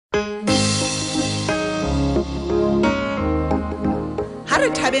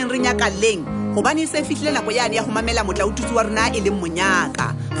thabeng re nyakaleng gobane se fihlile nako yane ya go mamela motla o tutsi wa rena e leng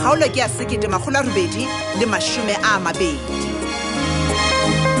Monyaka. Kgaolo ke ya 1820.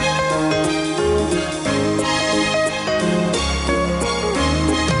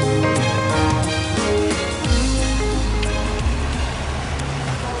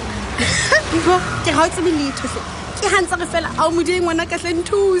 Ke ga o tsebe letho se ke hantsa re fela a o modie ngwana ka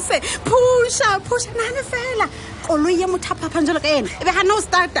hlentuse pusha nane fela koloi ya mothaphapha njalo ka ena e be hana o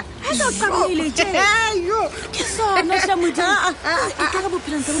starta ha tlo qamile je ayo ke sona sha modie e ka re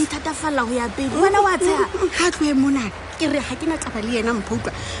bophelong tsa mothatafalla ho ya pele wena wa tsaya ha tloe mona ke re ha ke na taba le yena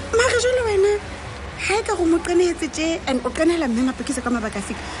mphotlwa mara jalo wena ha e ka go mo qenehetse tje and o qenela mme mapekisa ka mabaka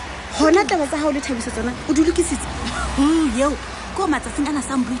fika hona taba tsa ha o le thabiso tsona o dulukisitse yo go matsatsing ana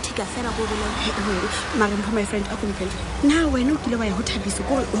sa mbuitika fela go bolela mara mpha my friend a kompela na wena o kile wa ya ho thabiso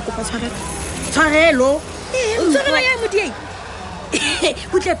go o kopa tshwarelo o tsara ya modie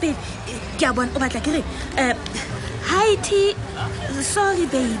butla pele ke a bona o batla ke re hi T sorry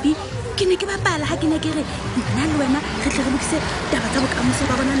baby ke ne ke bapala ha ke ne ke re nna le wena re tle re bukise taba tsa bokamoso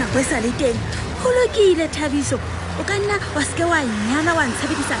ba bona nako e sa le teng go lokile thabiso o ka nna wa ske wa nyala wa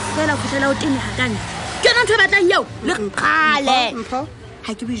ntshebedisa fela go fela o tene ha kana ke nna ntwe batlang yao le qale mpho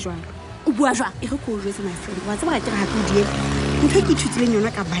ha ke bue jwang o bua jwang e re ko jwetse my friend wa tseba ke re ha ke die ntho ke ithutile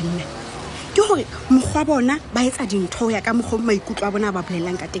yona ka banna ke hore mokgwa bona ba etsa dintho ya ka mokgwa maikutlo a bona ba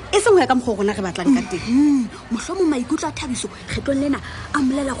bolelang ka teng e seng ya ka mokgwa rona re batlang ka teng mohlo mo maikutlo a Thabiso kgetlo lena a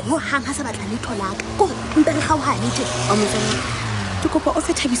molela go hang ha sa batla le tholaka go mpe re gaoha letse a motsana ke kopa o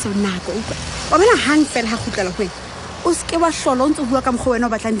fe Thabiso nako utlwa wa bona hang fela ha khutlela ho wena o ske wa hlola o ntse bua ka mokgwa wena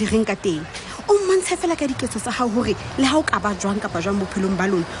o batlang di reng ka teng o mmontshe fela ka diketso tsa hao hore le ha o ka ba jwang kapa jwang bophelong ba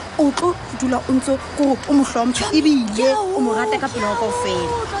lona o tlo dula o ntse go o mo hlompha ebile o mo rata ka pelo ka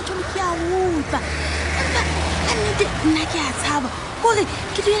ofela o tla tsholo ke a utlwa nna ke a tshaba gore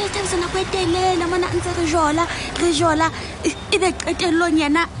ke dule Thabiso nako e telele mona ntse re jola e be qetellong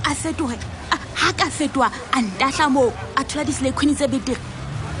yena a fetohe ha ka fetwa a ntahla mo a thola di-slay queen tse betere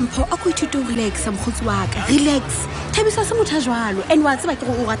mpho a go ithute o relax mokgotsi wa ka relax Thabiso se motho a jwalo and wa tseba ke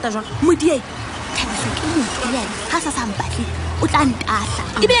go o rata jwang modie Thabiso ke motho yena ha sa sampatle o tla ntahla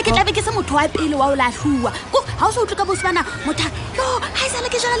ebile ke tlabe ke se motho wa pele wa o lahlua go ha o se utlo ka bosbana motho yo ha isala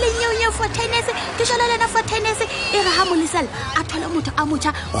ke jala le nyeo for tennis ke jala lena for tennis e re ha molisela a thola motho a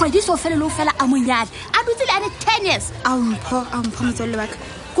motjha kgwedi so fela lo fela a monyala a dutse le ane tennis a mpho motswalle wa ka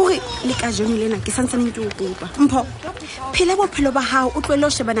gore le ka jone lena ke santsaneng ke o kopa mpho phela bophelo ba hao o tlwele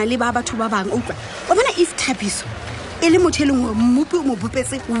o shebana le ba batho ba bang o utlwa wa bona if Thabiso e le motho e leng gore mmupi o mo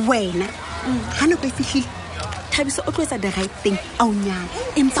bopetse wena ha nako e fihlile Thabiso o tlo etsa the right thing a o nyala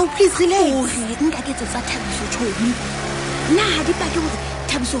so please relax nka ke tsa Thabiso tshoni na ha di pake gore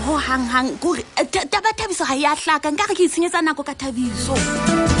Thabiso ho hang gore taba Thabiso ha ya hlaka nka re ke itshenyetsa nako ka Thabiso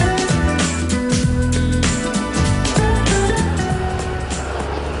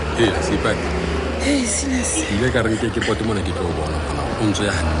Hey, Silas. Ile ka reng ke pote mona ke tlo bona. O ntse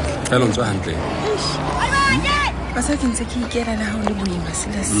ya hantle. Fela o ntse hantle. Ba sa ke ntse ke ikela la ha o le boima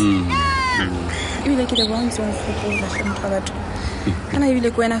Silas. Ebile ke le bontsong kgopola hlompha batho. Kana ebile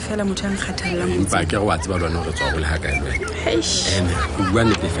ko wena fela motho ang kgathalla mo. Ba ke go wa tseba lwana re tswa go le ha kae lwana. Ene o bua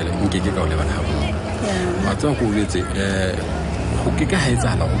ne fela nke ke ka o lebala ha bona. Ba tswa go betse go ke ka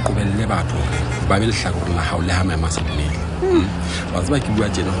haetsala go qobelle batho ba be le hlakoreng la hao le ha maema sa dinele. Ba tseba ke bua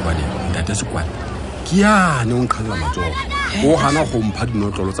tjena go bane ntate sekwana ke yane o nqhalla matsogo o hana go mpha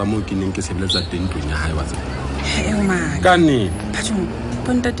dinotlolo tsa mo ke neng ke sebeletsa teng ntweng ya hae wa tseba ka nne batho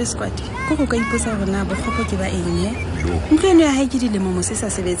bontate squad go go ka iposa gore na bogopho ke ba eng ntlo eno ya hae ke dilemo mo se sa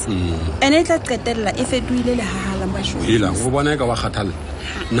sebetse ene e tla qetella e fetoile le hahalang basho hela go bona ka wa kgathala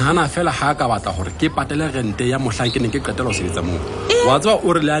nahana fela ha ka batla gore ke patele rente ya mohlang ke neng ke qetela go sebetsa mo wa tseba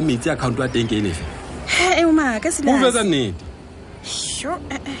o re le a metsi account ya teng ke ene fe ka sila o betsa nnete sure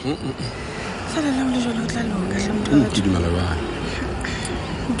fela la mo le jolo tla loka hlamtho ke dumela ba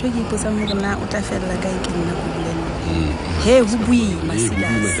ntwe ke ipotsa mo rena o tla fella ka ke nna go bulela he ho buima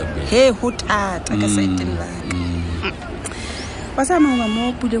Silas he ho thata ka saeteng la wa sa mo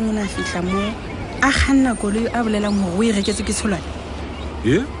mo puleng ona fihla mo a kganna koloi a bolelang hore o e reketse ke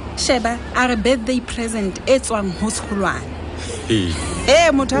tsholwane sheba a re birthday present e tswang ho tsholwane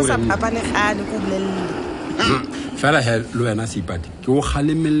motho a sa phapa le gale go bolelle fela he lo wena Seipati ke o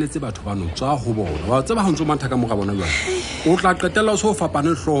kgalemelletse batho bano tswa ho bona wa tseba ha ntse mantha ka moga bona jwana o tla qetella o so fapane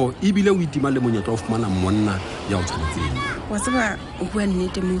hloho ebile o itima le monyetla o fumana monna ya o tshwanetseng wa tseba o bua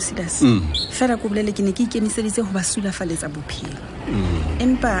nnete mo Silas fela go bolele ke ne ke ikemiseditse ho ba sulafaletsa bophelo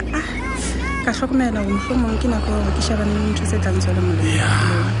empa ka hlokomela go mohlomong ke nako gore ke shebane le ntho tse tlang tswela molemo ya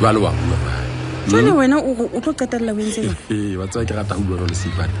jwale wa bua jwale wena o tlo qetella o entse wa tswa ke rata ho bua le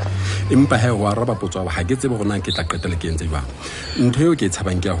Sipane empa he wa raba potso ba ha ke tsebe gona ke tla qetella ke entse jwang ntho eo ke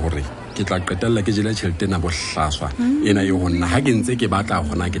tshabang ke ya hore ke tla qetella ke jela tšhelete na bohlaswa ena e gonna ha ke ntse ke batla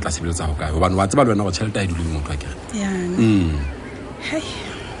gona ke tla sebeletsa go kae hobane wa tseba le wena go tšhelete a dule le motho a kere hei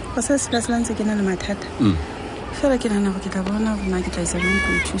go sa sepela ntse ke na le mathata fela ke nana go ke tla bona gona ke tla isa beng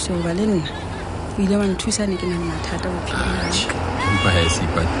go thusa go ba le nna o ile wa nthusa ne ke na le mathata empa ha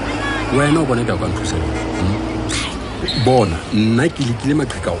Sipane wena o bona ka go nthusa bona nna ke lekile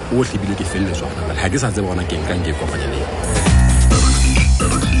maqheka ohle bile ke felletswa gona ha ke sa tseba bona ke nkang ke kopanya le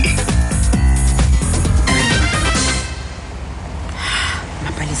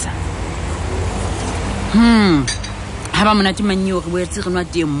Mapalesa ha ba monate mannyo re boetse re nwa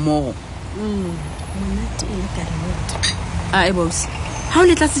teng mmogo monate e le ka remote a e boss ha o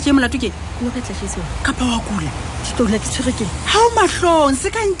letla se tse molato ke no ka tlatlhiso ka pa wa kula ke tlo la ke tshwere ke ha o mahlong se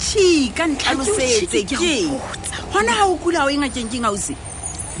ka ntshi ka ntlalosetse ke hona ha o kula o enga keng ha o se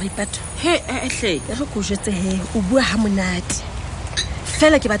Maipato he ehle ke re go jetse he o bua ha monate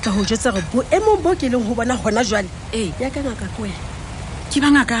fela ke batla ho jetsa re bo emong bo ke leng ho bona hona jwale ya ka ngaka ko wena ke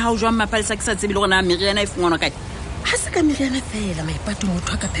bangaka ha o jwa Mapalesa ke sa tsebe le gona meriana e fungwana kae ha se ka meriana fela Maipato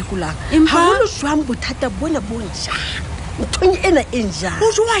motho ka phekolang Empa- ha ho jwang bothata bona bo nja nthong ena e nja o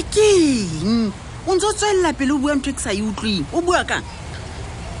jwa keng o ntse o tswella pele o bua ntho e ke sa e utlwing o bua kang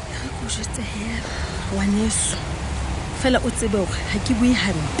go jetse he waneso fela o tsebe hore ha ke bue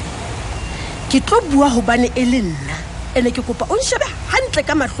hampe ke tlo bua hobane e le nna ene ke kopa o nshebe hantle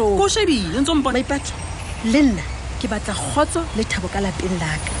ka mahlong ko shebile ntse o mpona Maipato le nna ke batla kgotso le thabo ka lapeng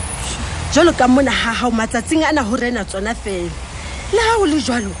laka jalo ka mona ha hao matsatsing ana ho rena tsona fela le ha o le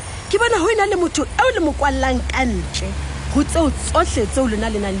jwalo ke bona ho ina le motho eo le mokwallang ka ntle ho tseo tsohle tseo lena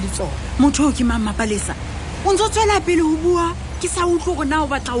le nang le tsona motho o ke mang Mapalesa o ntse o tswela pele ho bua ke sa utlwe gore na o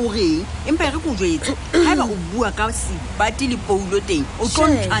batla o reng empa e re ko jwetse haeba o bua ka sebati le poulo teng o tlo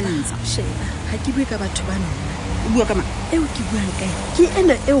ntshwantsha sheba ha ke bue ka batho ba nona o bua ka mang eo ke buang kae ke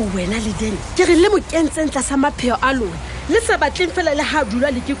ena eo wena le dene ke re le mo kentseng tlasa mapheo a lona le sa batleng fela le ha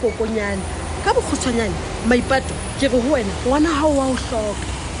dula le ke kokonyane ka bokgutshwanyane Maipato ke re ho wena ngwana hao wa o hloka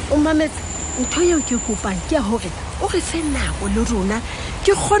o mametse ntho eo ke kopang ke ya hore o re fe nako le rona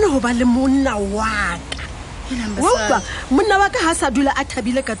ke kgone ho ba le monna wa ka wa utlwa monna wa ka ha sa dula a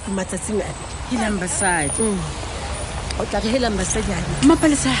thabile ka tumatsatsing a helang basadi o tla re helang basadi a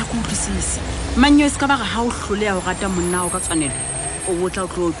Mapalesa ha go utlwisise mannyo se ka ba ga ha o hloleha ho rata monna o ka tshwanela o botla o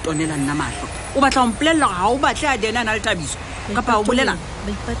tlo tonela nna mahlo o batla o mpolella gore ha o batle a dena na le tabiso kapa o bolela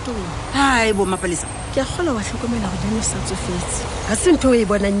Maipato hai bo Mapalesa ke a kgola wa hlokomela go dene sa tsofetse ha se ntho e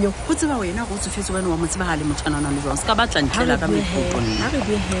bonang yo go tseba wena go tsofetse wena wa motseba ga le motshwanana le jwang se ka batla ntlela ka mekotonna ha re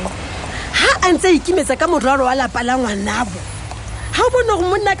bue he ha a ntse ikimetsa ka morwalo wa lapa la ngwanabo ha o bona gore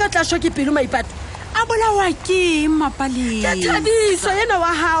monna ka o tla shoke pelo Maipato a bolawa ke Mapalesa ke thabiso yena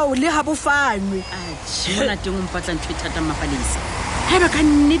wa hao le ha bofanwe atšhe gona teng o mpatla ntho e thata Mapalesa ga eba ka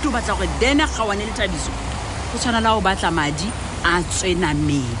nnete o batla gore dena gawane le tabiso go tshwana la o batla madi a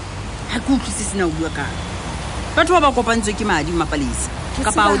tswenameng ga ke utlwisise na o bua kang batho ba ba kopantswe ke madi Mapalesa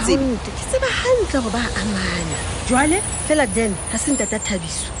kapa o tsebe ke tseba hantle gore ba amana jwale fela den ha se ntata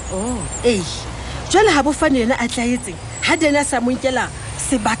thabiso jwale ha bofane yena a tlaetseng ha dena sa monkela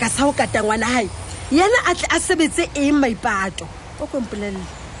sebaka sa ho kata ngwana hae yena a tle a sebetse eng Maipato o kompolelle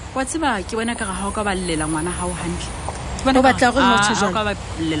wa tseba ke bona ka ga ha o ka ba llela ngwana hao hantle O batla gore motho jwang? ka ba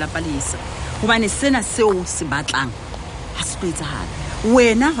llela Palesa gobane sena seo se batlang ha se tlo etsagala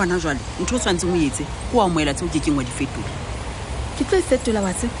wena gona jwale ntho o tshwanetseng o etse ko wa moela tseo ke keng wa di fetola ke tlo e fetola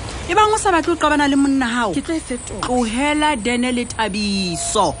wa tseba e bang o sa batle o qabana le monna hao ke tlo e fetola tlohela dene le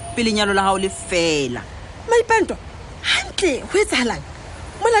tabiso pele nyalo la hao le fela Maipato hantle ho etsahalang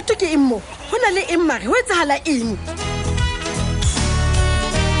molato ke eng mo ho na le eng mare ho etsahala eng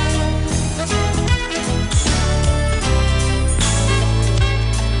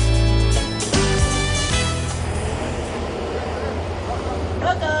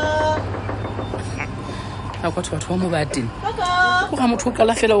a kwa batho ba mo bateng go ga motho o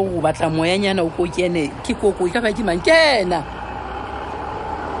kala fela o go batla moyanyana o ko kene ke koko ka ba ke mang kena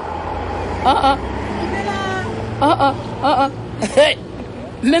hey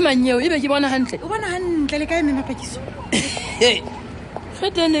mme manyeo e be ke bona hantle o bona hantle le kae Memapakiso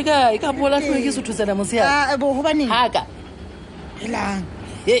fetene kae ka bola tlhoe ke sethutsela mosea bo gobaneng haka elang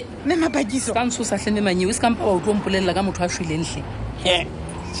he Memapakiso ka ntsho sa hleme manyeo e se ka mpa ba utlwa mpolella ka motho a shwileng hle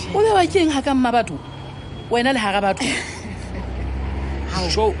o be wa keng ha ka mma batho wena le ha ga batho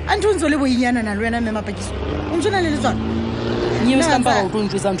show a ntho ntse le boinyana na le wena Memapakiso o ntshona le letswana nyeo se ka mpa ba utlwa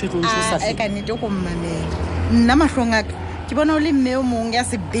ntjwetsa ntho e tlo ntjwetsa ka nnete go mmamela nna mahlong aka ke bona o le mme o mong ya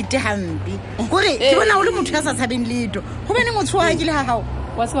se bete hampe gore ke bona o le motho ya sa tshabeng leto go bene motho wa ke le ha gago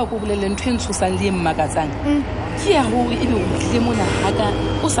wa tseba ko bolele ntho e ntshosang le e mmakatsang ke ya gore ebe o tlile mona haka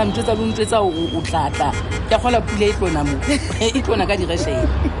o sa ntwetsa le ntwetsa o tlatla ke kgola pula e tlona mo e tlona ka diresheng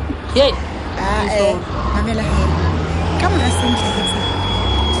mamela ka mora sentle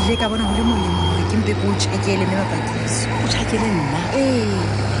le ka bona go le molemo gore ke mpe go tšhakele mme Mapakiso o tšhakele nna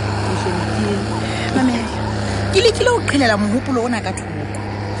mamela ke lekile go qhelela mohopolo ona ka thoko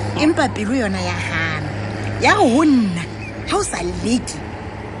empa pelo yona ya hana ya go ho nna ha o sa leke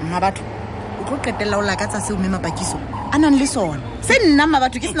mma batho o tlo qetella o lakatsa seo mme Mapakiso a nang le sona se nna mma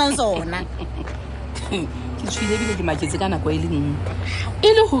batho ke senang sona ke tshwile bile ke maketse ka nako e le nngwe e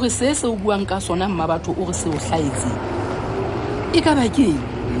le gore se o buang ka sona mma batho o re se o hlaetse e ka ba ke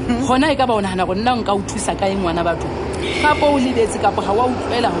gona e ka ba o nagana gore nna nka o thusa ka ngwana batho kapa o lebetse kapa ga wa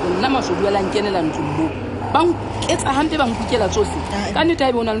utlwela gore nna mashodu a lankenela ntlollo ba nketsa hampe ba nkukela tsohle ka nnete a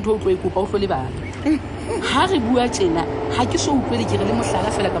e be o na le ntho o tlo e kopa o tlo lebala ha re bua tjena ha ke so utlwele ke re le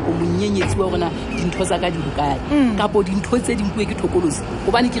mohlala fela kapa monyenyetsi wa rona dintho tsa ka di hokae kapa dintho tse ding bue ke thokolosi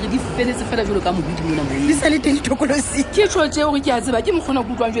gobane ke re di feletse fela jalo ka mohudi mona mo di sa le teng thokolosi ke tshotse gore ke a tseba ke mokgona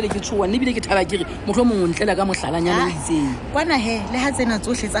go utlwang jwale ke tshoa nne bile ke thaba ke re motlho mongwe ntlela ka mohlalanyana o itseng kwana he le ha tsena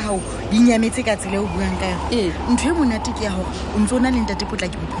tsohle tsa hao di nyametse ka tsela o buang ka yona ntho e monate ke ya gore o ntse o na le ntate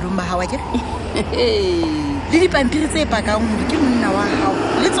potlaki bophelong ba hao a kere le dipampiri tse pakang gore ke monna wa hao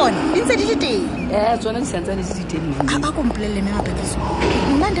le tsone di ntse di le teng tsona di santsane di diteng a kompolelle mme Mapakiso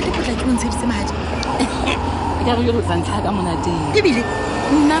nna ntate potlaki o ntsheditse mahadi e ka re yo tlantlha ka monateng ebile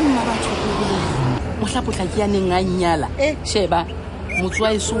nna mma batho go mohla potlaki ya neng a nyala sheba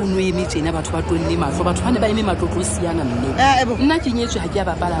motswa e so o no eme tjena batho ba tonne mahlo batho ba ne ba eme matlotlo siana nna ke nyetswe ha ke ya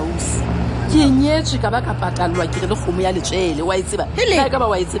bapala ausi ke nyetswe ka ba ka patalwa ke re le kgomo ya letswele wa e tseba ka ba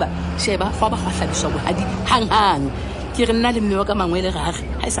wa e tseba sheba fa ba kgahlabiswa bohadi hang ke re nna le mme wa ka mangwele gage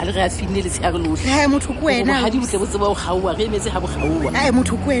ha e sa le re a finne le tsheare lohle motho ko wena bohadi bo tle bo tseba go gaua re emetse ga bo gaua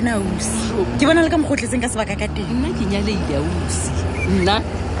motho ko wena ausi ke bona le ka mokgotletseng ka sebaka ka teng nna ke nyaleile ausi nna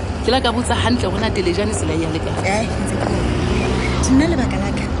ke la ka botsa hantle gona telejane sela ya le ka nna lebaka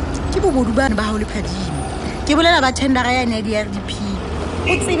laka ke bobodu bana ba hao le phadimo ke bolela ba tendera ya ne di RDP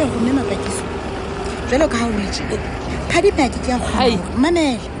o tsebe go mme Mapakiso jalo ka ha o le tjena phadime ke ya go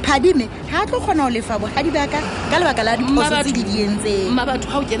mamela phadime ha tlo khona o lefa bo hadi baka ka lebaka la diphoso tse di dientseng mma batho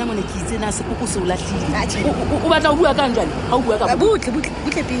ha o kena mone ke itse na se koko se o lahlile o batla o bua ka njane ha o bua ka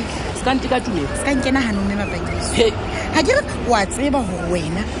butle pele skante ka tumelo skanke na hano mme Mapakiso ha ke re wa tseba ho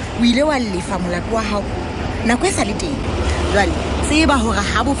wena o ile wa lefa molato wa hao nako e sa le teng jwale tseba hore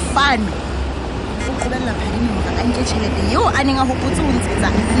ha bo fano o qobella phadime hore a nke tjhelete eo a neng a hopotse o ntshetsa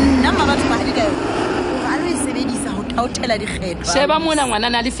nna mma batho ba hadi ka yona o thela dikgetho sheba mona ngwana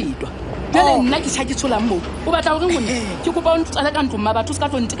na le fetwa jale nna ke tšha ke tsholang moo o batla gore ngone ke kopa o ntsala ka ntlo mma batho se ka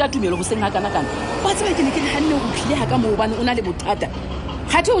tlo nteka tumelo go seng ga kana wa tseba ke ne ke hanne go tlile ha ka moo bane o na le bothata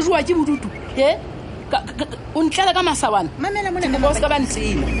kgathe o joa ke bodutu o ntlela ka masawana mamela mona ka se ka ba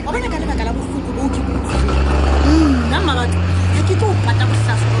ntsela wa bona ka lebaka la bohloko bo ke nna mma batho ha ke tlo pata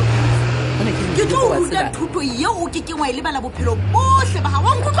bohlafo ke tlo ruta thuto yeo o ke kengwa e lebala bophelo bohle ba ga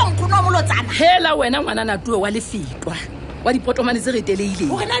wa nkutlwa nkgono wa molotsana hela wena ngwana na tuwe wa lefetwa wa dipotomane tse re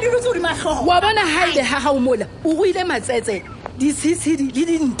teleileng o rena dilo tse o di matlhogo wa bona haile ha hao mola o go ile matsetse ditshitshidi le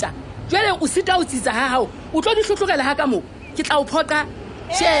dinta jwale o sita o tsitsa ha hao o tlo di hlotlogela ha ka moo ke tla o phoqa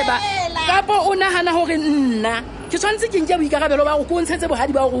sheba kapo o nahana hore nna ke tshwantse ke nke boikarabelo ba go ko ntshetse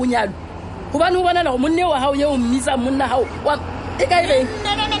bohadi ba go o nyalo hobane o bona la go monne wa hao ye o mmisa monna hao wa e ka ireng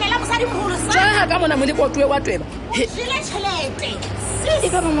jaha ka mona mole kotuwe wa tweba e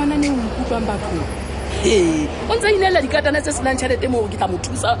ka ba ngwana ne o nkutlwang bathong o ntse inela dikatana tse senang tšhelete moo ke tla mo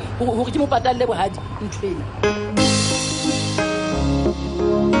thusa gore ke mo patalle bohadi ntshwena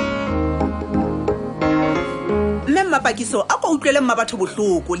mme Mapakiso a ko utlwele mma batho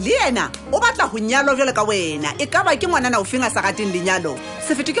bohloko le yena o batla ho nyalwa jwale ka wena e ka ba ke ngwana na o feng a sa rateng lenyalo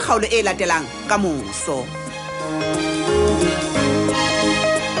se fete ke kgaolo e latelang ka moso